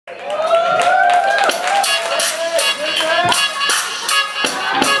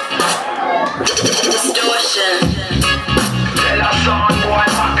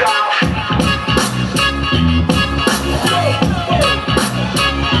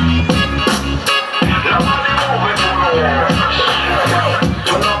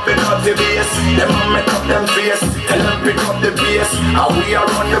the bass, and we are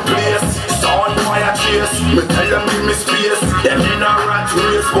run the place. Sound boy a chase, me tell them give me space. Them in a rat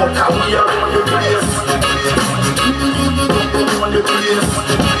race, but we are run the place. Run the place,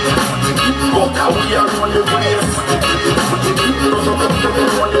 but we are run the place.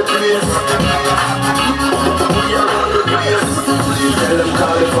 Run the place, we are run the place. Tell them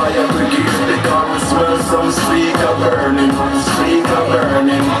call the fire brigade, because we smell some speaker burning, speaker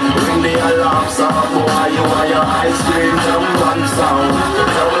burning. Ring the alarm sound, boy, you want your ice cream, jump on sound,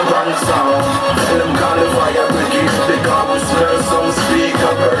 jump on sound. Tell them call the fire brigade, because we smell some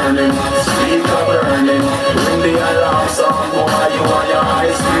speaker burning, speaker burning. Ring the alarm sound, boy, you want your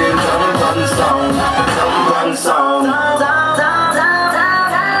ice cream, jump on sound, jump on sound.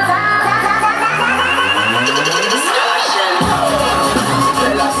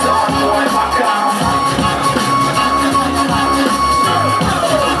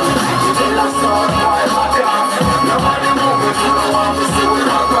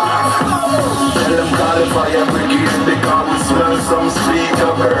 Fire brigade, because we smell some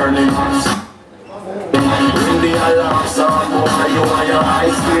speaker burning. Ring the alarm sound, boy, you want your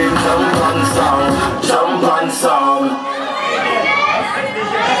ice cream, jump on sound, jump on sound.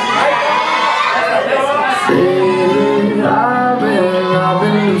 I've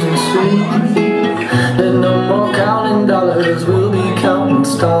been losing sleep, and no more counting dollars, we'll be counting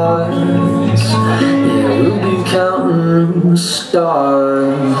stars. Yeah, we'll be counting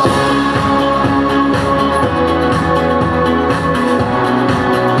stars.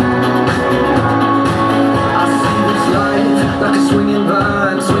 Swinging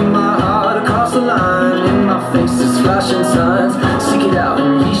vine, swing my heart across the line. In my face is flashing signs. Seek it out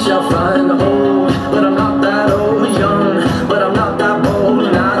and ye shall find. Old, but I'm not that old. Young, but I'm not that bold.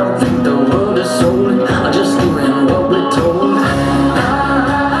 And I don't think the world is sold. I'm just doing what we're told. I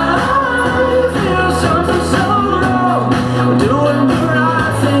feel something so wrong. We're doing the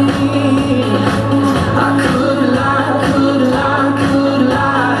right thing. I could lie.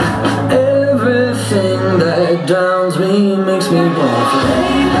 Everything that drowns me makes me want to.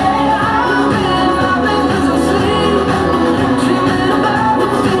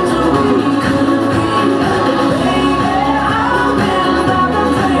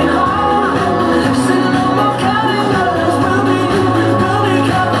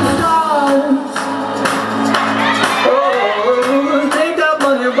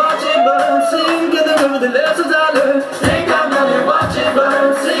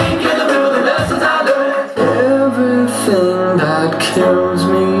 Kills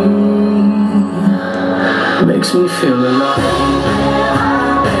me, makes me feel alive.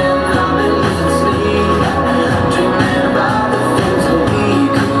 I've been losing sleep, dreaming about the things that we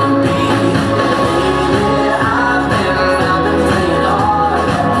could be. I've been playing hard,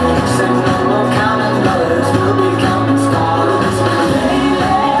 said no more counting dollars, we'll be counting stars.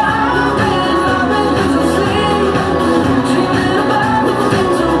 I've been losing sleep, dreaming about the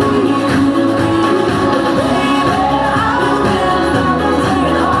things that we could be. I've been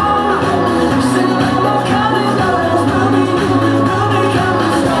playing hard, said no more counting dollars, we'll be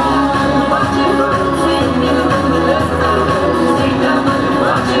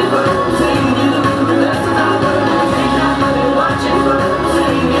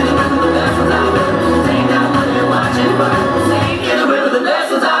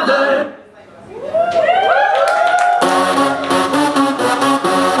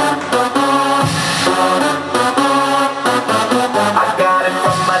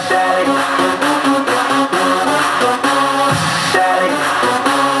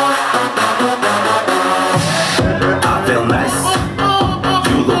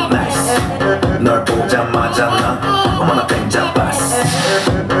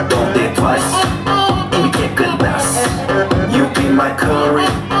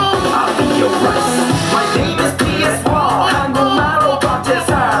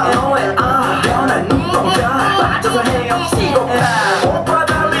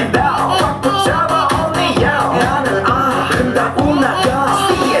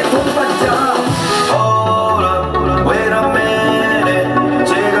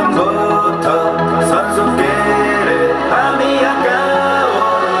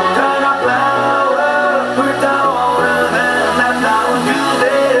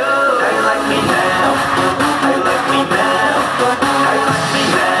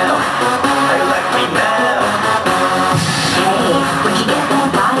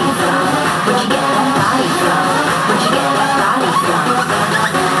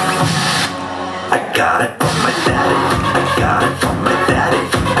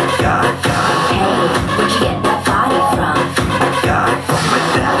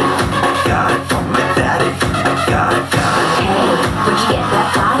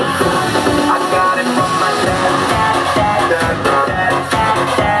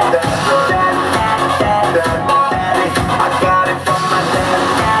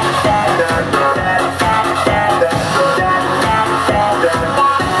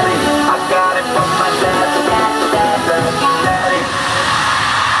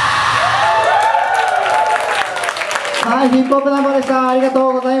ヒップホップナンバーでした。ありがと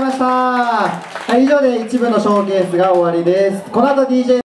うございました。はい、以上で一部のショーケースが終わりです。この後 DJ